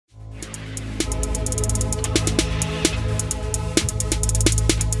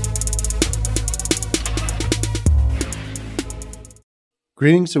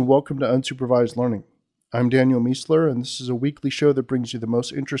Greetings and welcome to Unsupervised Learning. I'm Daniel Miesler, and this is a weekly show that brings you the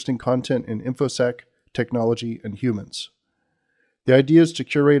most interesting content in InfoSec, technology, and humans. The idea is to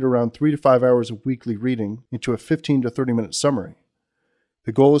curate around 3 to 5 hours of weekly reading into a 15 to 30-minute summary.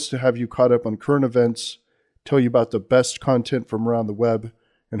 The goal is to have you caught up on current events, tell you about the best content from around the web,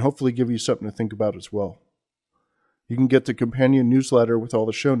 and hopefully give you something to think about as well. You can get the companion newsletter with all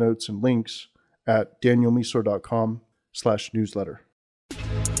the show notes and links at danielmiesler.com/newsletter.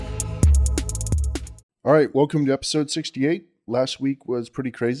 All right, welcome to episode 68. Last week was pretty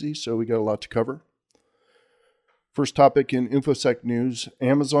crazy, so we got a lot to cover. First topic in InfoSec news,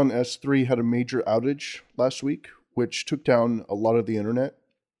 Amazon S3 had a major outage last week, which took down a lot of the internet.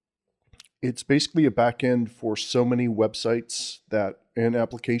 It's basically a backend for so many websites and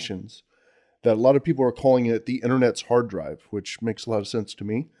applications that a lot of people are calling it the internet's hard drive, which makes a lot of sense to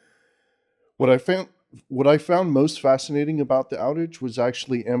me. What I found most fascinating about the outage was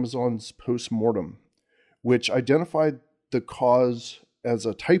actually Amazon's post-mortem, which identified the cause as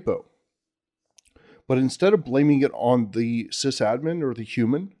a typo. But instead of blaming it on the sysadmin or the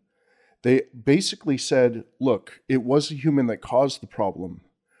human, they basically said, look, it was a human that caused the problem,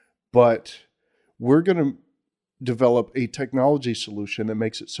 but we're going to develop a technology solution that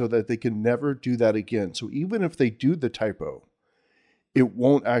makes it so that they can never do that again. So even if they do the typo, it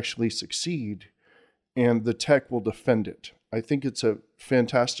won't actually succeed, and the tech will defend it. I think it's a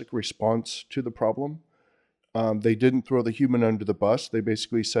fantastic response to the problem. They didn't throw the human under the bus. They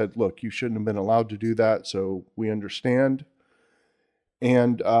basically said, look, you shouldn't have been allowed to do that, so we understand.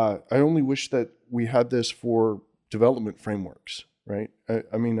 And I only wish that we had this for development frameworks, right?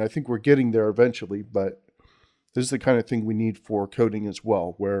 I mean, I think we're getting there eventually, but this is the kind of thing we need for coding as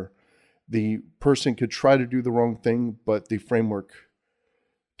well, where the person could try to do the wrong thing, but the framework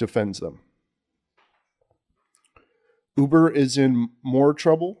defends them. Uber is in more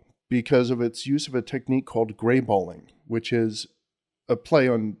trouble because of its use of a technique called grayballing, which is a play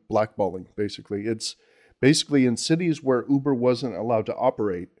on blackballing, basically. It's basically in cities where Uber wasn't allowed to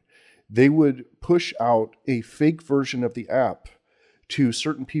operate, they would push out a fake version of the app to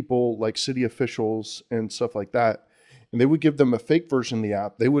certain people like city officials and stuff like that. And they would give them a fake version of the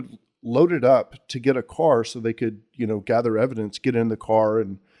app. They would load it up to get a car so they could, gather evidence, get in the car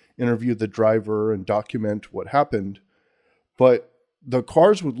and interview the driver and document what happened. But the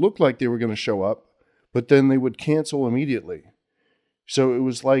cars would look like they were going to show up, but then they would cancel immediately. So it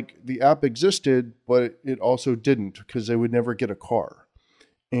was like the app existed, but it also didn't, because they would never get a car.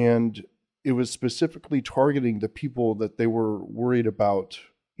 And it was specifically targeting the people that they were worried about,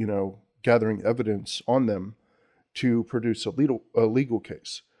 gathering evidence on them to produce a legal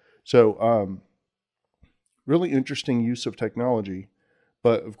case. So really interesting use of technology.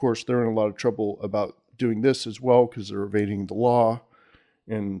 But of course, they're in a lot of trouble about doing this as well because they're evading the law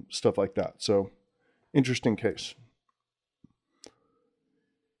and stuff like that. So interesting case.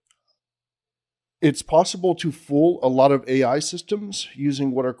 It's possible to fool a lot of AI systems using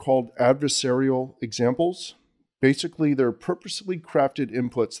what are called adversarial examples. Basically, they're purposely crafted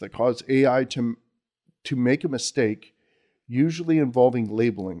inputs that cause AI to make a mistake, usually involving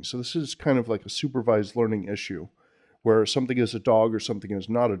labeling. So this is kind of like a supervised learning issue where something is a dog or something is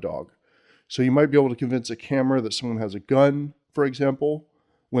not a dog. So you might be able to convince a camera that someone has a gun, for example,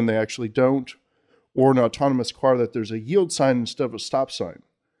 when they actually don't, or an autonomous car that there's a yield sign instead of a stop sign.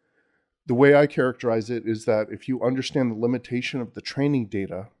 The way I characterize it is that if you understand the limitation of the training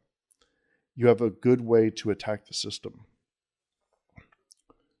data, you have a good way to attack the system.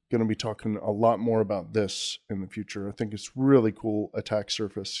 Going to be talking a lot more about this in the future. I think it's really cool attack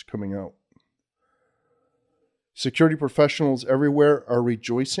surface coming out. Security professionals everywhere are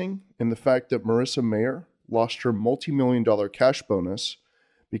rejoicing in the fact that Marissa Mayer lost her multi-million-dollar cash bonus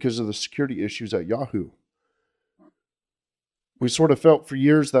because of the security issues at Yahoo. We sort of felt for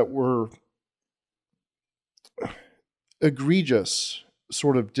years that were egregious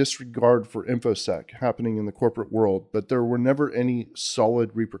sort of disregard for InfoSec happening in the corporate world, but there were never any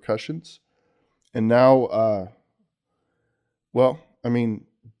solid repercussions. And now,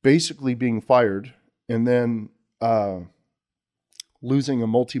 basically being fired and then losing a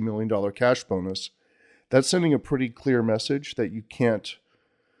multi-million-dollar cash bonus, that's sending a pretty clear message that you can't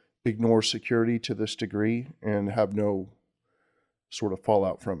ignore security to this degree and have no sort of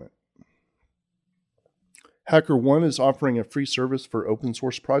fallout from it. HackerOne is offering a free service for open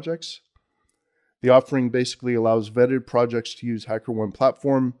source projects. The offering basically allows vetted projects to use HackerOne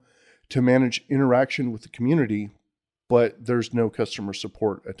platform to manage interaction with the community, but there's no customer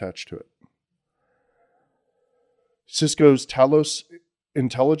support attached to it. Cisco's Talos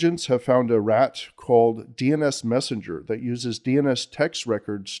intelligence have found a rat called DNS Messenger that uses DNS text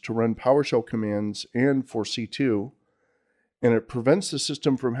records to run PowerShell commands and for C2, and it prevents the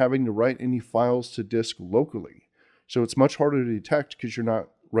system from having to write any files to disk locally. So it's much harder to detect because you're not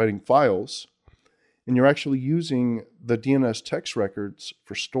writing files, and you're actually using the DNS text records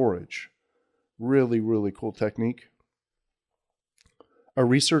for storage. Really, really cool technique. A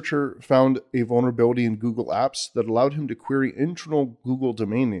researcher found a vulnerability in Google Apps that allowed him to query internal Google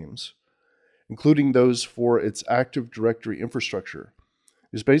domain names, including those for its Active Directory infrastructure.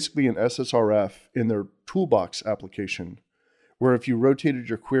 It's basically an SSRF in their Toolbox application, where if you rotated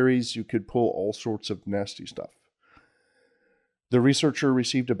your queries, you could pull all sorts of nasty stuff. The researcher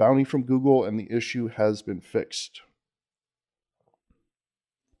received a bounty from Google, and the issue has been fixed.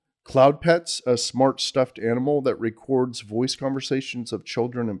 Cloud Pets, a smart stuffed animal that records voice conversations of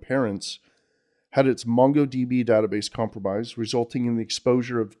children and parents, had its MongoDB database compromised, resulting in the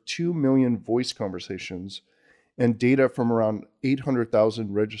exposure of 2 million voice conversations and data from around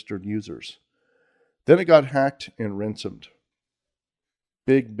 800,000 registered users. Then it got hacked and ransomed.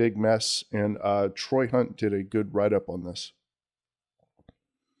 Big mess, and Troy Hunt did a good write-up on this.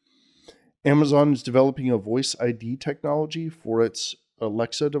 Amazon is developing a voice ID technology for its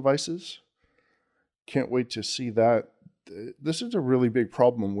Alexa devices. Can't wait to see that. This is a really big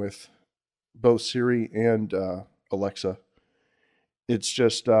problem with both Siri and Alexa. It's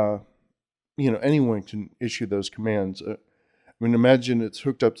just, anyone can issue those commands. Imagine it's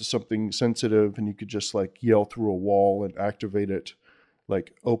hooked up to something sensitive and you could just like yell through a wall and activate it,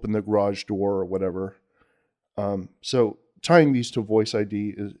 like open the garage door or whatever. So tying these to voice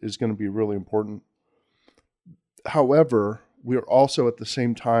ID is going to be really important. However, we are also at the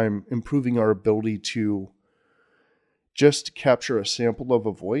same time improving our ability to just capture a sample of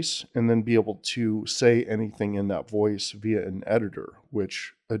a voice and then be able to say anything in that voice via an editor,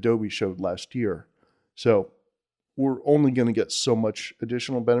 which Adobe showed last year. So we're only going to get so much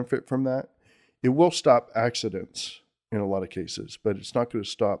additional benefit from that. It will stop accidents in a lot of cases, but it's not going to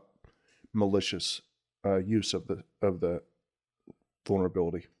stop malicious use of the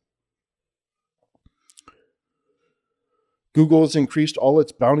vulnerability. Google has increased all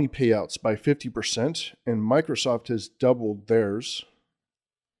its bounty payouts by 50%, and Microsoft has doubled theirs.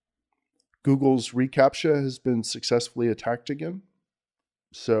 Google's reCAPTCHA has been successfully attacked again.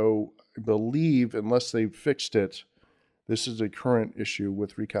 So I believe, unless they've fixed it, this is a current issue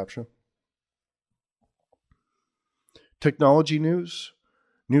with reCAPTCHA. Technology news.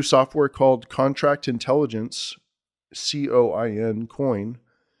 New software called Contract Intelligence, COIN,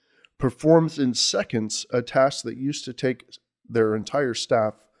 performs in seconds a task that used to take their entire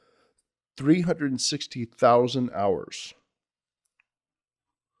staff 360,000 hours.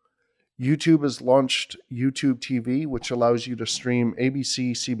 YouTube has launched YouTube TV, which allows you to stream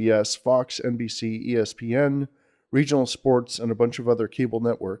ABC, CBS, Fox, NBC, ESPN, regional sports, and a bunch of other cable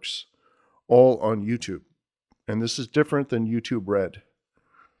networks, all on YouTube. And this is different than YouTube Red.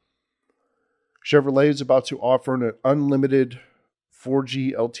 Chevrolet is about to offer an unlimited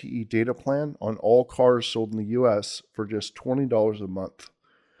 4G LTE data plan on all cars sold in the US for just $20 a month.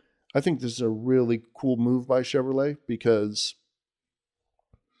 I think this is a really cool move by Chevrolet because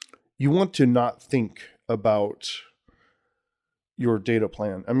you want to not think about your data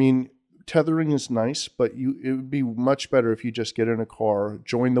plan. I mean, tethering is nice, but it would be much better if you just get in a car,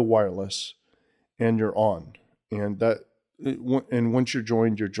 join the wireless, and you're on. And once you're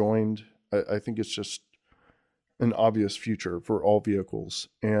joined, you're joined. I think it's just an obvious future for all vehicles.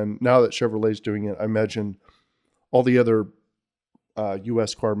 And now that Chevrolet's doing it, I imagine all the other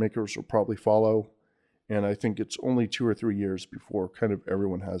US car makers will probably follow. And I think it's only 2 or 3 years before kind of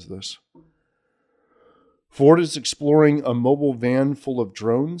everyone has this. Ford is exploring a mobile van full of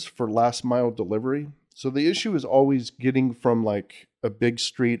drones for last mile delivery. So the issue is always getting from like a big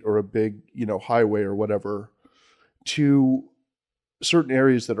street or a big, highway or whatever to certain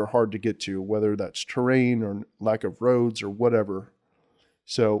areas that are hard to get to, whether that's terrain or lack of roads or whatever.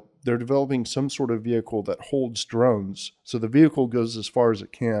 So they're developing some sort of vehicle that holds drones. So the vehicle goes as far as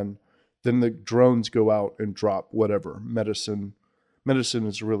it can. Then the drones go out and drop whatever. Medicine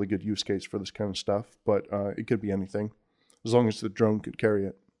is a really good use case for this kind of stuff, but it could be anything as long as the drone could carry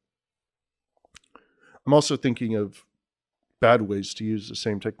it. I'm also thinking of bad ways to use the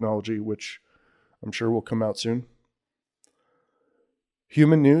same technology, which I'm sure will come out soon.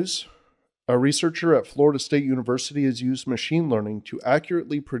 Human news. A researcher at Florida State University has used machine learning to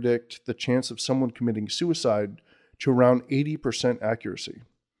accurately predict the chance of someone committing suicide to around 80% accuracy.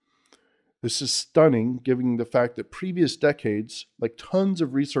 This is stunning, given the fact that previous decades, like tons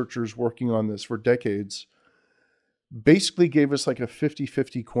of researchers working on this for decades, basically gave us like a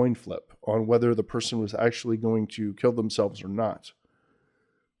 50-50 coin flip on whether the person was actually going to kill themselves or not.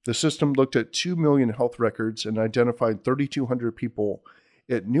 The system looked at 2 million health records and identified 3,200 people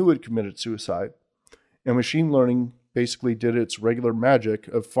it knew had committed suicide. And machine learning basically did its regular magic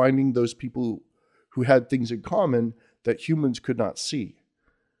of finding those people who had things in common that humans could not see.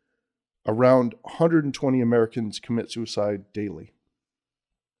 Around 120 Americans commit suicide daily.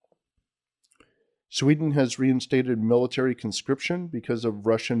 Sweden has reinstated military conscription because of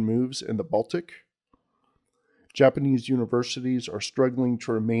Russian moves in the Baltic. Japanese universities are struggling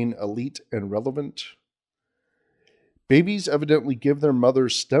to remain elite and relevant. Babies evidently give their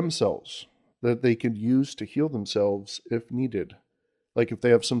mothers stem cells that they could use to heal themselves if needed. Like if they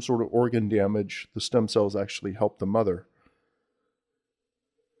have some sort of organ damage, the stem cells actually help the mother.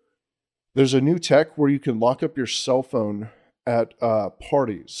 There's a new tech where you can lock up your cell phone at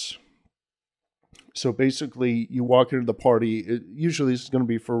parties. So basically, you walk into the party, usually this is going to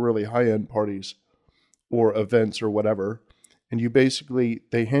be for really high-end parties or events or whatever, and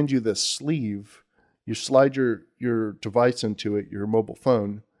they hand you this sleeve, you slide your device into it, your mobile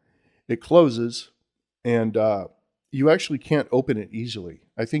phone, it closes, and you actually can't open it easily.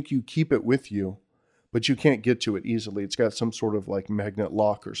 I think you keep it with you, but you can't get to it easily. It's got some sort of like magnet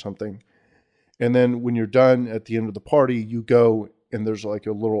lock or something. And then when you're done at the end of the party, you go and there's like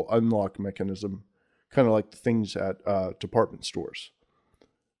a little unlock mechanism, kind of like the things at department stores.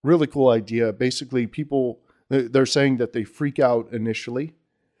 Really cool idea. Basically, they're saying that they freak out initially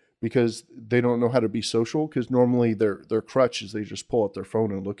because they don't know how to be social, because normally their crutch is they just pull out their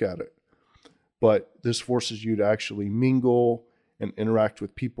phone and look at it. But this forces you to actually mingle and interact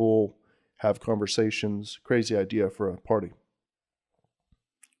with people, have conversations. Crazy idea for a party.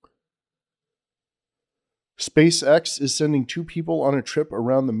 SpaceX is sending 2 people on a trip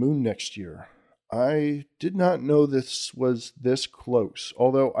around the moon next year. I did not know this was this close,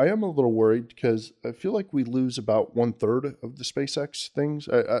 although I am a little worried because I feel like we lose about 1/3 of the SpaceX things.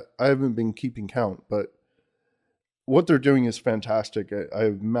 I haven't been keeping count, but what they're doing is fantastic. I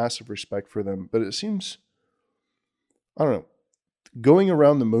have massive respect for them, but it seems, I don't know, going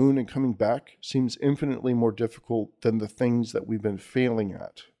around the moon and coming back seems infinitely more difficult than the things that we've been failing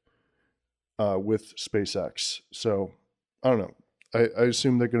at with SpaceX. So I don't know. I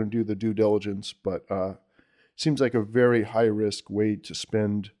assume they're going to do the due diligence, but seems like a very high risk way to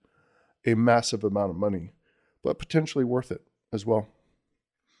spend a massive amount of money, but potentially worth it as well.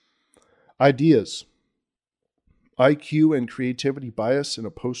 Ideas. IQ and creativity bias in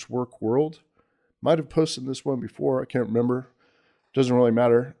a post-work world. Might have posted this one before. I can't remember. Doesn't really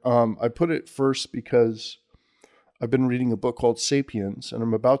matter. I put it first because I've been reading a book called Sapiens, and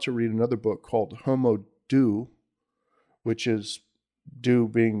I'm about to read another book called Homo Do, which is do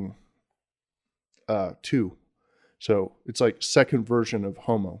being 2. So it's like second version of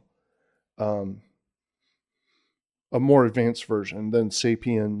Homo. A more advanced version than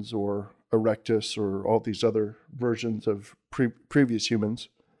Sapiens or Erectus or all these other versions of previous humans.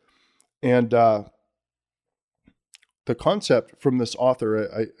 And the concept from this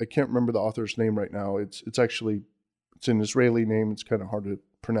author, I can't remember the author's name right now. It's an Israeli name. It's kind of hard to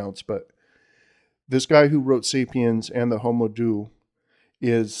pronounce, but this guy who wrote Sapiens and the Homo Do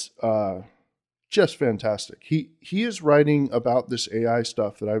is just fantastic. He is writing about this AI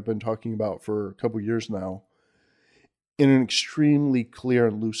stuff that I've been talking about for a couple years now in an extremely clear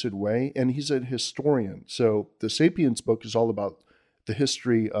and lucid way, and he's a historian. So the Sapiens book is all about the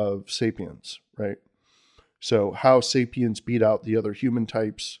history of sapiens, right? So how sapiens beat out the other human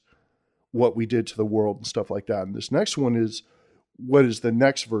types, what we did to the world and stuff like that. And this next one is what is the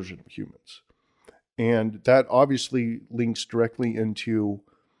next version of humans? And that obviously links directly into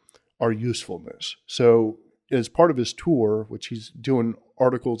our usefulness. So as part of his tour, which he's doing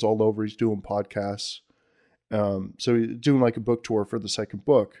articles all over, he's doing podcasts. So he's doing like a book tour for the second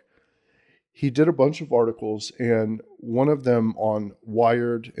book. He did a bunch of articles, and one of them on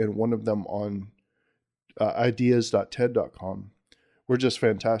Wired and one of them on ideas.ted.com were just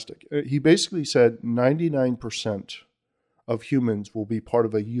fantastic. He basically said 99% of humans will be part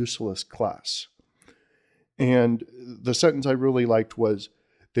of a useless class. And the sentence I really liked was,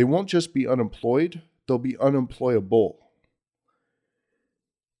 they won't just be unemployed, they'll be unemployable.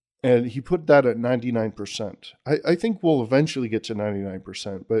 And he put that at 99%. I think we'll eventually get to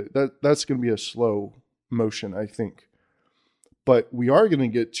 99%, but that's going to be a slow motion, I think. But we are going to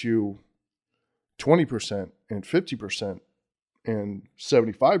get to 20% and 50% and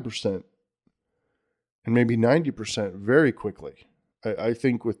 75% and maybe 90% very quickly. I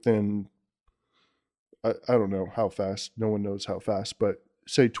think within, I don't know how fast, no one knows how fast, but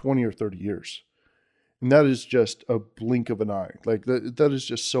say 20 or 30 years. And that is just a blink of an eye. Like that is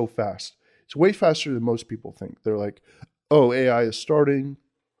just so fast. It's way faster than most people think. They're like, oh, AI is starting.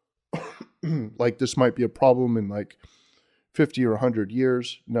 Like this might be a problem in like 50 or 100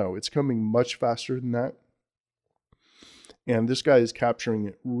 years. No, it's coming much faster than that. And this guy is capturing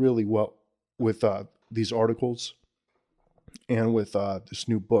it really well with these articles and with this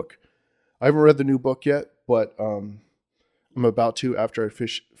new book. I haven't read the new book yet, but I'm about to after I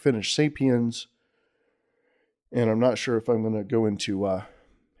finish Sapiens. And I'm not sure if I'm going to go into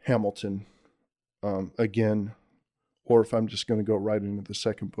Hamilton again, or if I'm just going to go right into the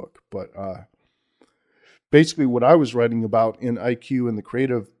second book. But basically what I was writing about in IQ and the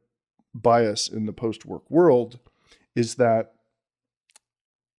creative bias in the post-work world is that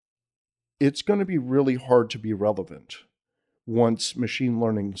it's going to be really hard to be relevant once machine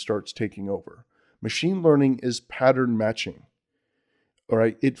learning starts taking over. Machine learning is pattern matching. All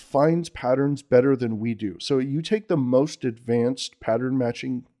right, it finds patterns better than we do. So you take the most advanced pattern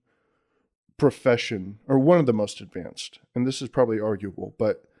matching profession, or one of the most advanced, and this is probably arguable,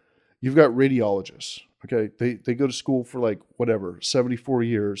 but you've got radiologists. Okay, they go to school for like whatever 74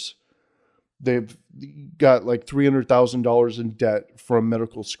 years. They've got like $300,000 in debt from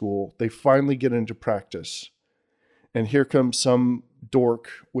medical school. They finally get into practice, and here comes some dork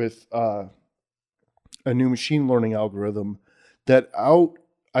with a new machine learning algorithm that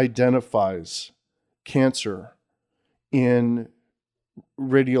out-identifies cancer in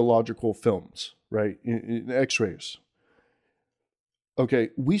radiological films, right? In X-rays. Okay,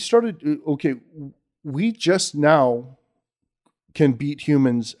 we just now can beat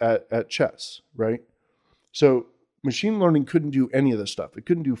humans at chess, right? So machine learning couldn't do any of this stuff. It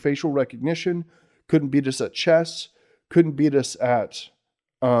couldn't do facial recognition, couldn't beat us at chess, couldn't beat us at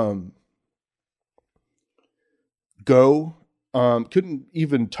Go, couldn't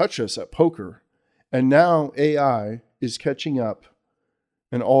even touch us at poker. And now AI is catching up,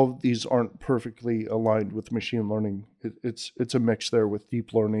 and all of these aren't perfectly aligned with machine learning. It's a mix there with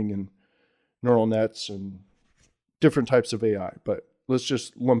deep learning and neural nets and different types of AI, but let's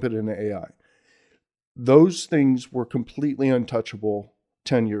just lump it into AI. Those things were completely untouchable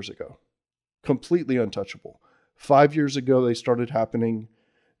 10 years ago. Completely untouchable. 5 years ago, they started happening.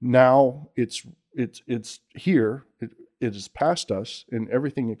 Now it's here. It is past us in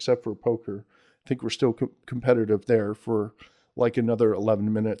everything except for poker. I think we're still competitive there for like another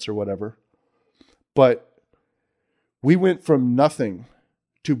 11 minutes or whatever. But we went from nothing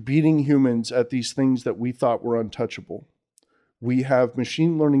to beating humans at these things that we thought were untouchable. We have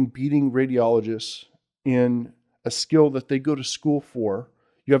machine learning beating radiologists in a skill that they go to school for.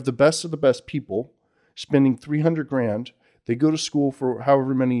 You have the best of the best people spending $300,000. They go to school for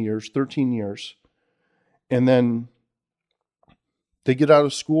however many years, 13 years. And then they get out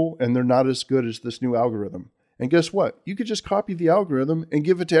of school and they're not as good as this new algorithm. And guess what? You could just copy the algorithm and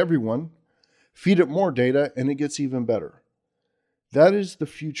give it to everyone, feed it more data, and it gets even better. That is the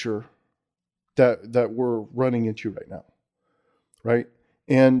future that we're running into right now, right?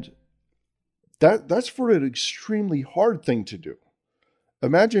 And that's for an extremely hard thing to do.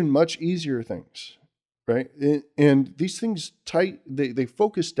 Imagine much easier things, right? And these things they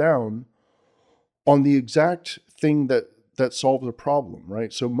focus down on the exact thing that solves a problem,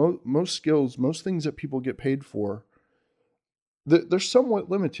 right? So most skills, most things that people get paid for, they're somewhat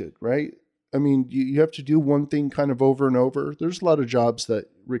limited, right? I mean, you have to do one thing kind of over and over. There's a lot of jobs that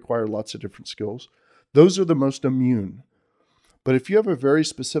require lots of different skills. Those are the most immune. But if you have a very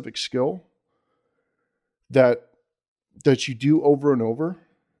specific skill that you do over and over,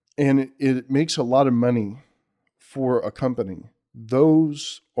 and it makes a lot of money for a company,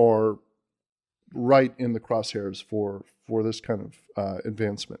 those are right in the crosshairs for this kind of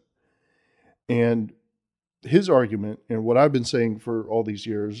advancement. And his argument, and what I've been saying for all these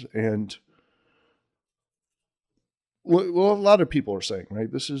years, and well, a lot of people are saying,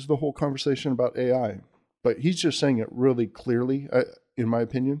 right? This is the whole conversation about AI, but he's just saying it really clearly, in my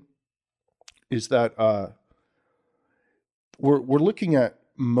opinion, is that we're looking at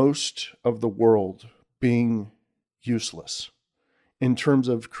most of the world being useless in terms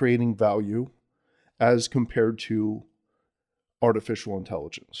of creating value as compared to artificial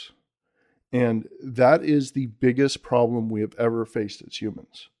intelligence. And that is the biggest problem we have ever faced as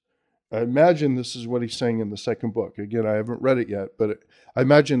humans. I imagine this is what he's saying in the second book. Again, I haven't read it yet, but I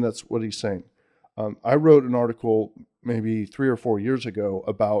imagine that's what he's saying. I wrote an article maybe 3 or 4 years ago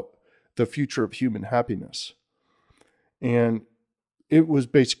about the future of human happiness. And it was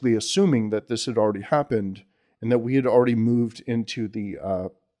basically assuming that this had already happened and that we had already moved into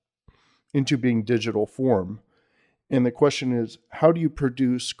into being digital form. And the question is, how do you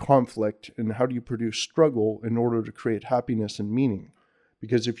produce conflict and how do you produce struggle in order to create happiness and meaning?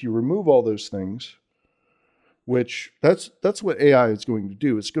 Because if you remove all those things, which that's what AI is going to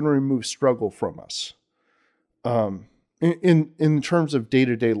do, it's going to remove struggle from us. In terms of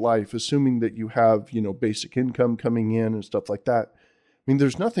day-to-day life, assuming that you have, basic income coming in and stuff like that, I mean,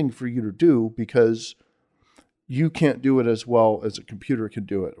 there's nothing for you to do because you can't do it as well as a computer can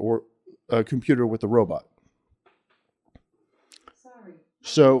do it, or a computer with a robot. Sorry,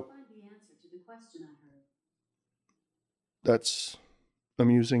 So find the answer to the question I heard. that's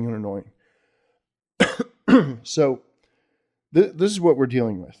amusing and annoying. So this is what we're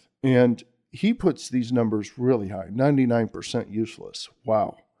dealing with. And he puts these numbers really high, 99% useless.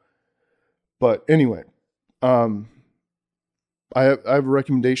 Wow. But anyway, I have a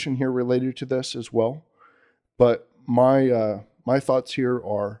recommendation here related to this as well. But my thoughts here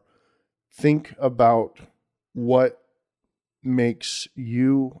are, think about what makes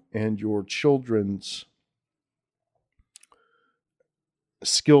you and your children's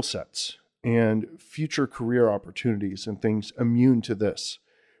skill sets and future career opportunities and things immune to this.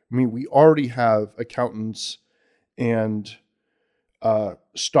 I mean, we already have accountants and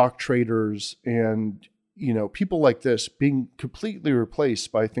stock traders and people like this being completely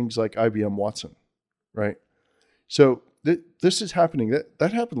replaced by things like IBM Watson, right? So this is happening.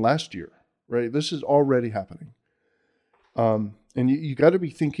 That happened last year, right? This is already happening. And you got to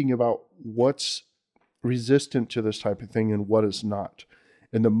be thinking about what's resistant to this type of thing and what is not.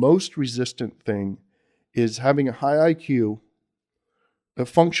 And the most resistant thing is having a high IQ, a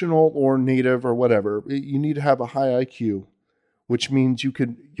functional or native or whatever. You need to have a high IQ, which means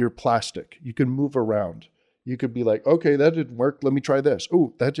you're plastic. You can move around. You could be like, okay, that didn't work. Let me try this.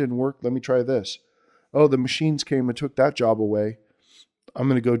 Oh, that didn't work. Let me try this. Oh, the machines came and took that job away. I'm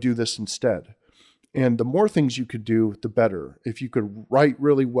going to go do this instead. And the more things you could do, the better. If you could write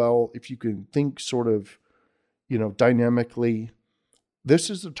really well, if you can think sort of, dynamically,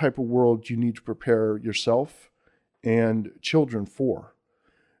 this is the type of world you need to prepare yourself and children for.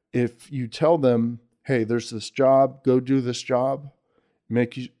 If you tell them, hey, there's this job, go do this job,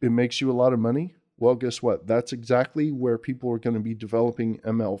 it makes you a lot of money, well, guess what? That's exactly where people are going to be developing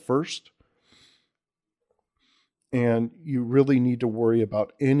ML first. And you really need to worry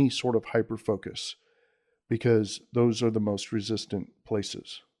about any sort of hyper-focus, because those are the most resistant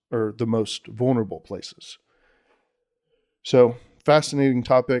places, or the most vulnerable places. So, fascinating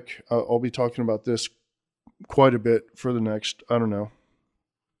topic. I'll be talking about this quite a bit for the next,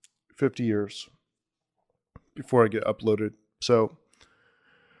 50 years before I get uploaded. So,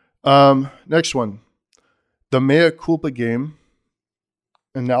 next one, the mea culpa game,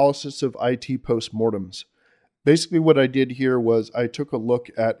 analysis of IT postmortems. Basically what I did here was I took a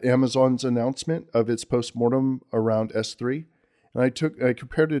look at Amazon's announcement of its postmortem around S3, and I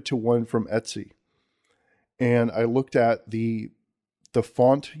compared it to one from Etsy. And I looked at the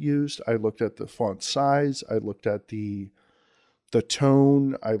font used, I looked at the font size, I looked at the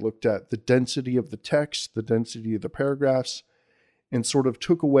tone, I looked at the density of the text, the density of the paragraphs, and sort of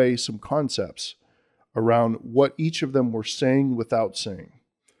took away some concepts around what each of them were saying without saying.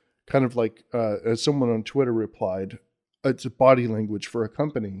 Kind of like, as someone on Twitter replied, it's body language for a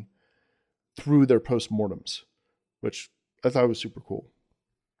company through their postmortems, which I thought was super cool.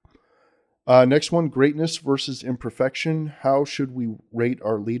 Next one, greatness versus imperfection. How should we rate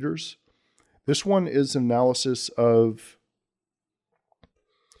our leaders? This one is analysis of,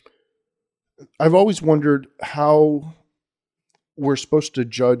 I've always wondered how we're supposed to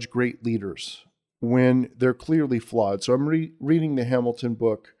judge great leaders when they're clearly flawed. So I'm reading the Hamilton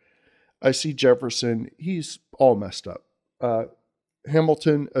book. I see Jefferson, he's all messed up.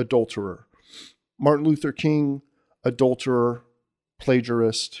 Hamilton, adulterer. Martin Luther King, adulterer,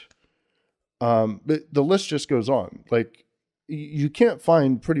 plagiarist. The list just goes on. Like, you can't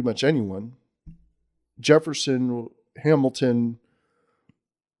find pretty much anyone. Jefferson, Hamilton,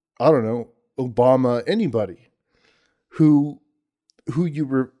 I don't know, Obama, anybody who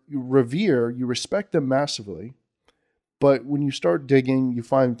you revere, you respect them massively. But when you start digging, you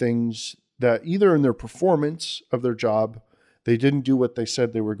find things that either in their performance of their job, they didn't do what they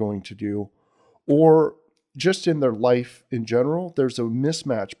said they were going to do, or just in their life in general, there's a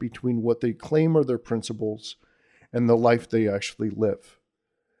mismatch between what they claim are their principles and the life they actually live.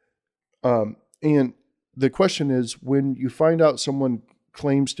 And the question is, when you find out someone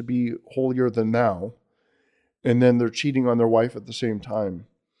claims to be holier than thou, and then they're cheating on their wife at the same time,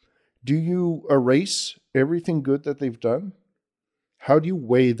 do you erase everything good that they've done? How do you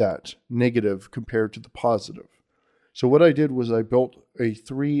weigh that negative compared to the positive? So what I did was I built a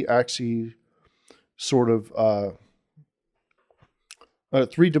 3-axis sort of a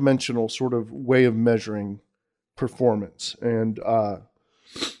three-dimensional sort of way of measuring performance. And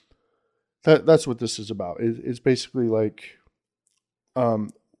that's what this is about. It's basically like,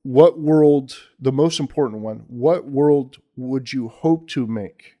 what world, the most important one, what world would you hope to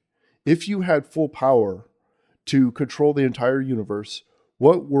make if you had full power to control the entire universe?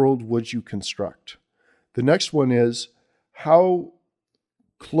 What world would you construct? The next one is, how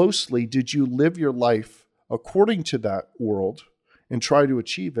closely did you live your life according to that world and try to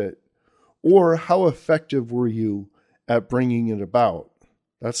achieve it? Or how effective were you at bringing it about?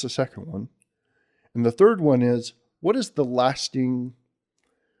 That's the second one. And the third one is, what is the lasting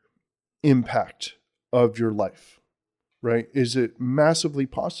impact of your life, right? Is it massively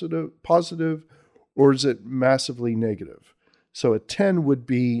positive, or is it massively negative? So a 10 would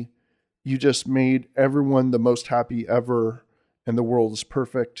be, you just made everyone the most happy ever and the world is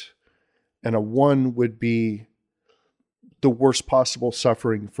perfect. And a 1 would be the worst possible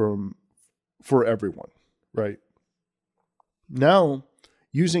suffering for everyone, right? Now,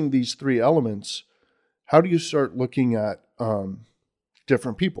 using these three elements, how do you start looking at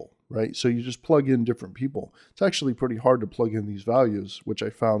different people, right? So you just plug in different people. It's actually pretty hard to plug in these values, which I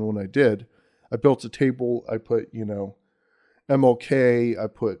found when I did. I built a table. I put, MLK, I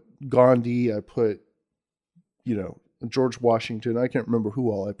put Gandhi, I put, George Washington. I can't remember who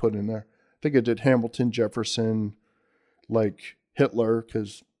all I put in there. I think I did Hamilton, Jefferson, like Hitler,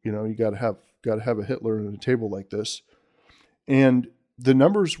 because, you got to have a Hitler in a table like this. And the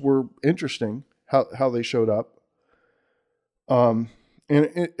numbers were interesting, how they showed up.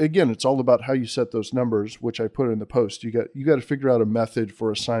 Again, it's all about how you set those numbers, which I put in the post. You got to figure out a method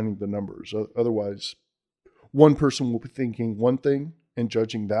for assigning the numbers. Otherwise, one person will be thinking one thing and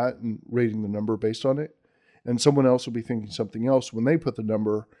judging that and rating the number based on it, and someone else will be thinking something else when they put the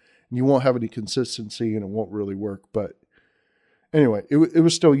number, and you won't have any consistency and it won't really work. But anyway, it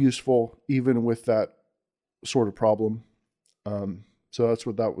was still useful even with that sort of problem. So that's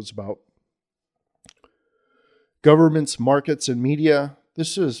what that was about. Governments, markets, and media.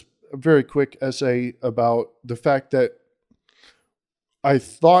 This is a very quick essay about the fact that I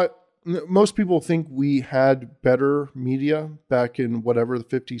thought most people think we had better media back in whatever, the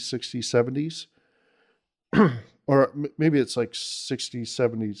 50s, 60s, 70s, or maybe it's like 60s,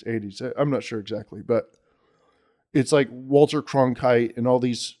 70s, 80s. I'm not sure exactly, but it's like Walter Cronkite and all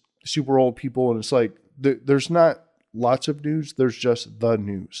these super old people. And it's like, there's not lots of news. There's just the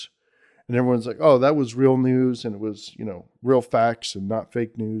news. And everyone's like, oh, that was real news. And it was, real facts and not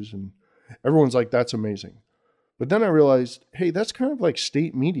fake news. And everyone's like, that's amazing. But then I realized, hey, that's kind of like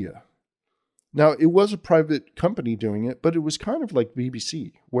state media. Now, it was a private company doing it, but it was kind of like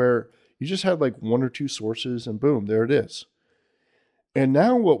BBC, where you just had like one or two sources and boom, there it is. And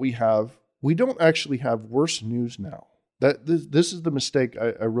now what we have, we don't actually have worse news now. This is the mistake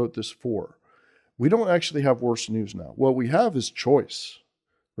I wrote this for. We don't actually have worse news now. What we have is choice,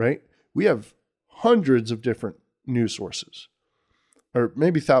 right? We have hundreds of different news sources, or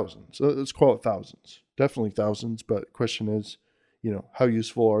maybe thousands. So let's call it thousands. Definitely thousands, but the question is, how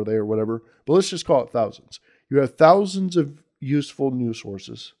useful are they or whatever. But let's just call it thousands. You have thousands of useful news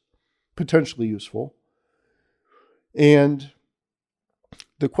sources, potentially useful. And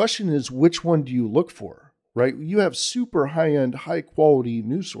the question is, which one do you look for, right? You have super high-end, high-quality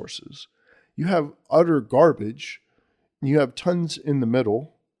news sources. You have utter garbage. You have tons in the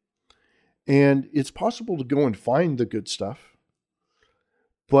middle. And it's possible to go and find the good stuff,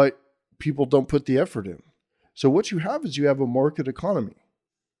 but people don't put the effort in. So what you have is you have a market economy,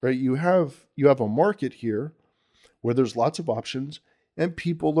 right? You have a market here where there's lots of options and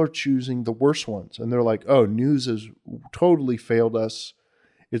people are choosing the worst ones. And they're like, oh, news has totally failed us.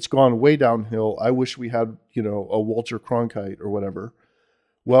 It's gone way downhill. I wish we had, a Walter Cronkite or whatever.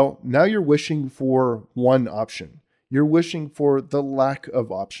 Well, now you're wishing for one option. You're wishing for the lack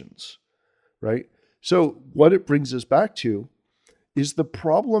of options, right? So what it brings us back to is the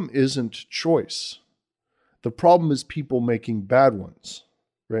problem isn't choice. The problem is people making bad ones,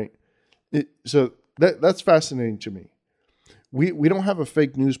 right? So that's fascinating to me. We don't have a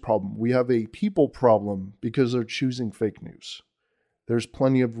fake news problem. We have a people problem because they're choosing fake news. There's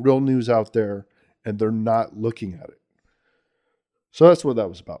plenty of real news out there and they're not looking at it. So that's what that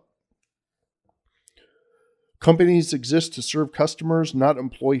was about. Companies exist to serve customers, not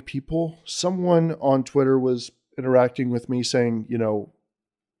employ people. Someone on Twitter was interacting with me saying,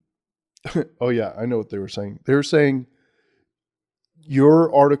 oh yeah, I know what they were saying. They were saying,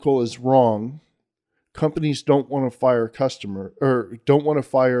 your article is wrong. Companies don't want to fire don't want to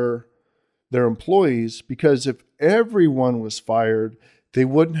fire their employees because if everyone was fired, they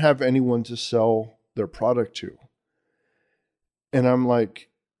wouldn't have anyone to sell their product to. And I'm like,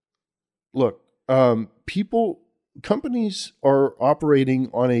 look, companies are operating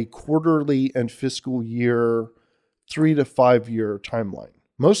on a quarterly and fiscal year 3 to 5 year timeline,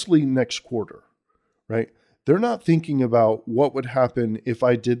 mostly next quarter, right? They're not thinking about what would happen if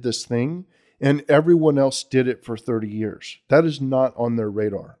I did this thing and everyone else did it for 30 years. That is not on their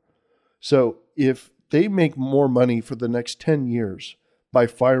radar. So if they make more money for the next 10 years by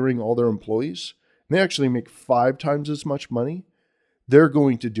firing all their employees, and they actually make 5 times as much money, they're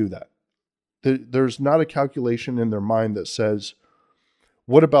going to do that. There's not a calculation in their mind that says,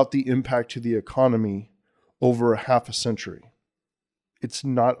 what about the impact to the economy over a half a century? It's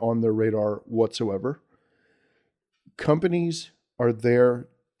not on their radar whatsoever. Companies are there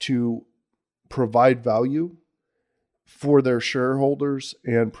to provide value for their shareholders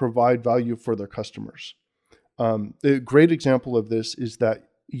and provide value for their customers. A great example of this is that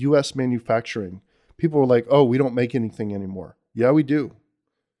U.S. manufacturing. People are like, oh, we don't make anything anymore. Yeah, we do.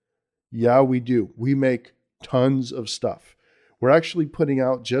 Yeah, we do. We make tons of stuff. We're actually putting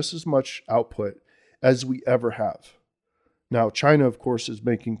out just as much output as we ever have. Now, China, of course, is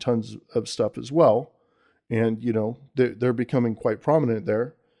making tons of stuff as well. And, they're becoming quite prominent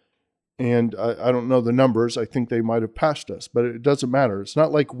there. And I don't know the numbers. I think they might have passed us, but it doesn't matter. It's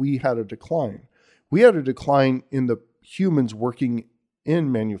not like we had a decline. We had a decline in the humans working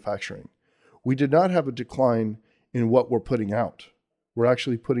in manufacturing. We did not have a decline in what we're putting out. We're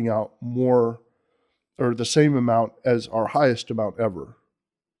actually putting out more or the same amount as our highest amount ever.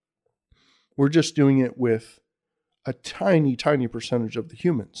 We're just doing it with a tiny, tiny percentage of the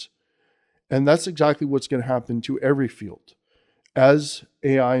humans. And that's exactly what's going to happen to every field. As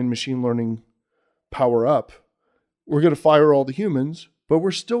AI and machine learning power up, we're going to fire all the humans, but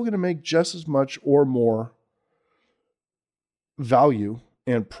we're still going to make just as much or more value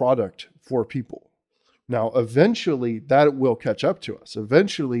and product for people. Now, eventually that will catch up to us.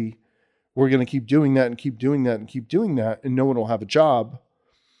 Eventually we're going to keep doing that and keep doing that and keep doing that, and no one will have a job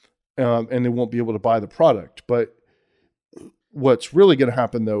and they won't be able to buy the product. But what's really going to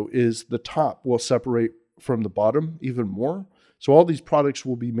happen though is the top will separate from the bottom even more. So all these products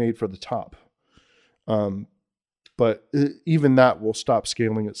will be made for the top. But even that will stop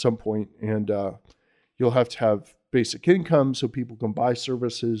scaling at some point, and you'll have to have basic income so people can buy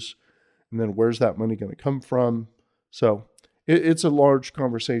services. And then where's that money going to come from? So it's a large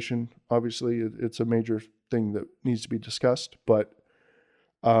conversation. Obviously, it's a major thing that needs to be discussed. But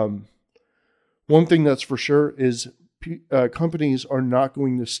one thing that's for sure is companies are not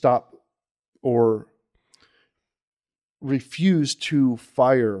going to stop or refuse to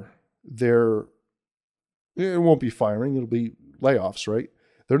fire it won't be firing, it'll be layoffs, right?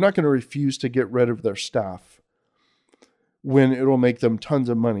 They're not going to refuse to get rid of their staff when it'll make them tons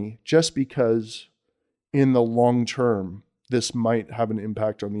of money, just because in the long term, this might have an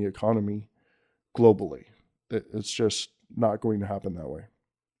impact on the economy globally. It's just not going to happen that way.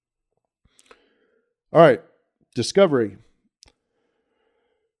 All right, Discovery.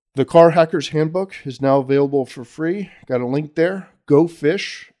 The Car Hacker's Handbook is now available for free. Got a link there. Go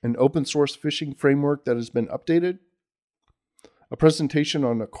Fish, an open source phishing framework that has been updated. A presentation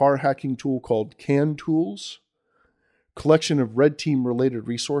on a car hacking tool called Can Tools. Collection of red team related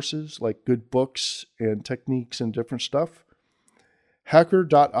resources like good books and techniques and different stuff.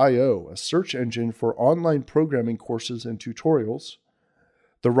 Hacker.io, a search engine for online programming courses and tutorials.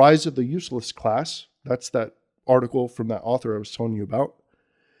 The Rise of the Useless Class, that's that article from that author I was telling you about.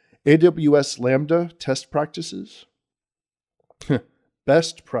 AWS Lambda test practices.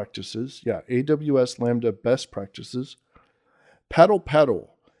 Best practices. Yeah, AWS Lambda best practices.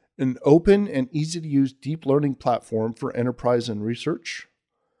 Paddle, an open and easy to use deep learning platform for enterprise and research.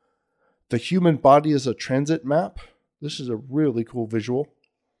 The human body as a transit map. This is a really cool visual.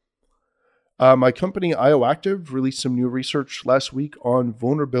 My company, IOActive, released some new research last week on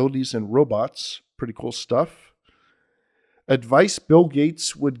vulnerabilities in robots. Pretty cool stuff. Advice Bill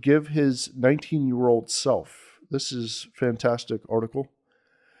Gates would give his 19-year-old self. This is a fantastic article.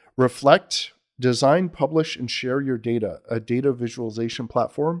 Reflect, design, publish, and share your data, a data visualization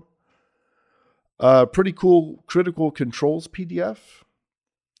platform. Pretty cool critical controls PDF.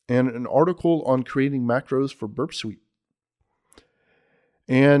 And an article on creating macros for Burp Suite.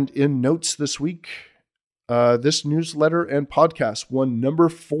 And in notes this week, this newsletter and podcast won number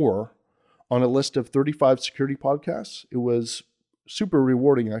 4 on a list of 35 security podcasts. It was super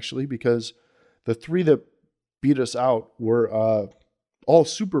rewarding, actually, because the 3 that beat us out were all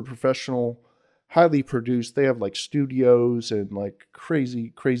super professional, highly produced. They have like studios and like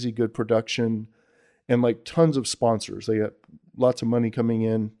crazy, crazy good production and like tons of sponsors. They got lots of money coming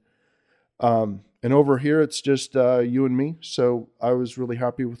in. And over here, it's just you and me. So I was really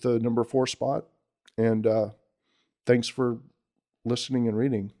happy with the number 4 spot. And thanks for listening and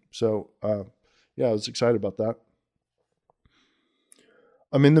reading. So yeah, I was excited about that.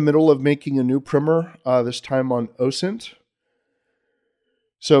 I'm in the middle of making a new primer, this time on OSINT.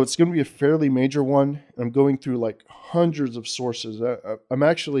 So it's going to be a fairly major one. I'm going through like hundreds of sources. I'm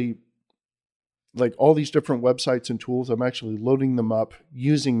actually, like all these different websites and tools, I'm actually loading them up,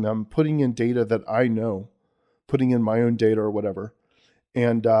 using them, putting in data that I know, putting in my own data or whatever,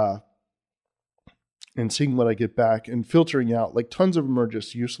 and seeing what I get back and filtering out. Like tons of them are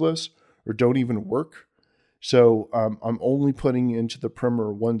just useless or don't even work. So I'm only putting into the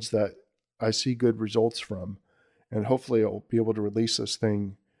primer ones that I see good results from. And hopefully I'll be able to release this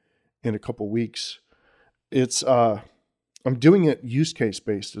thing in a couple weeks. It's I'm doing it use case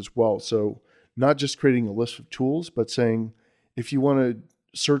based as well. So not just creating a list of tools, but saying, if you want to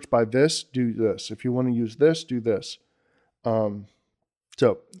search by this, do this. If you want to use this, do this. So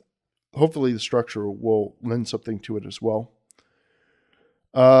hopefully the structure will lend something to it as well.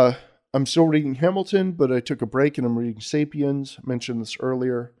 I'm still reading Hamilton, but I took a break and I'm reading Sapiens. I mentioned this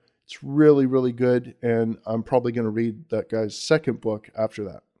earlier. It's really, really good. And I'm probably going to read that guy's second book after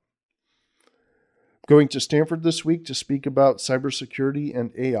that. Going to Stanford this week to speak about cybersecurity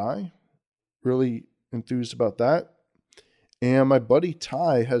and AI. Really enthused about that. And my buddy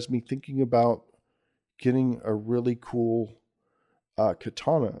Ty has me thinking about getting a really cool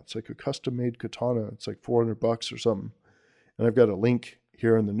katana. It's like a custom-made katana. It's like $400 or something. And I've got a link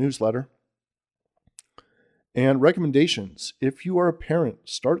here in the newsletter. And recommendations. If you are a parent,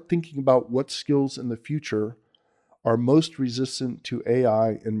 start thinking about what skills in the future are most resistant to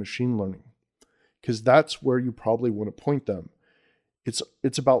AI and machine learning, because that's where you probably want to point them. It's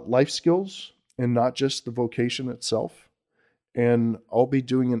about life skills and not just the vocation itself. And I'll be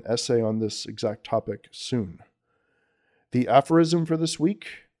doing an essay on this exact topic soon. The aphorism for this week: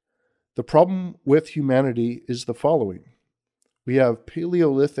 the problem with humanity is the following. We have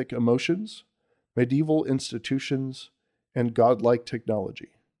Paleolithic emotions, medieval institutions, and godlike technology,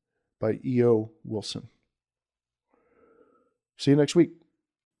 by E.O. Wilson. See you next week.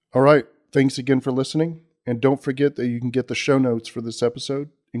 All right. Thanks again for listening. And don't forget that you can get the show notes for this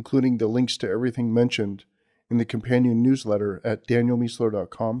episode, including the links to everything mentioned, in the companion newsletter at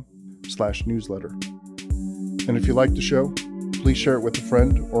danielmiessler.com/newsletter. And if you like the show, please share it with a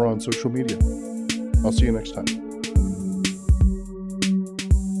friend or on social media. I'll see you next time.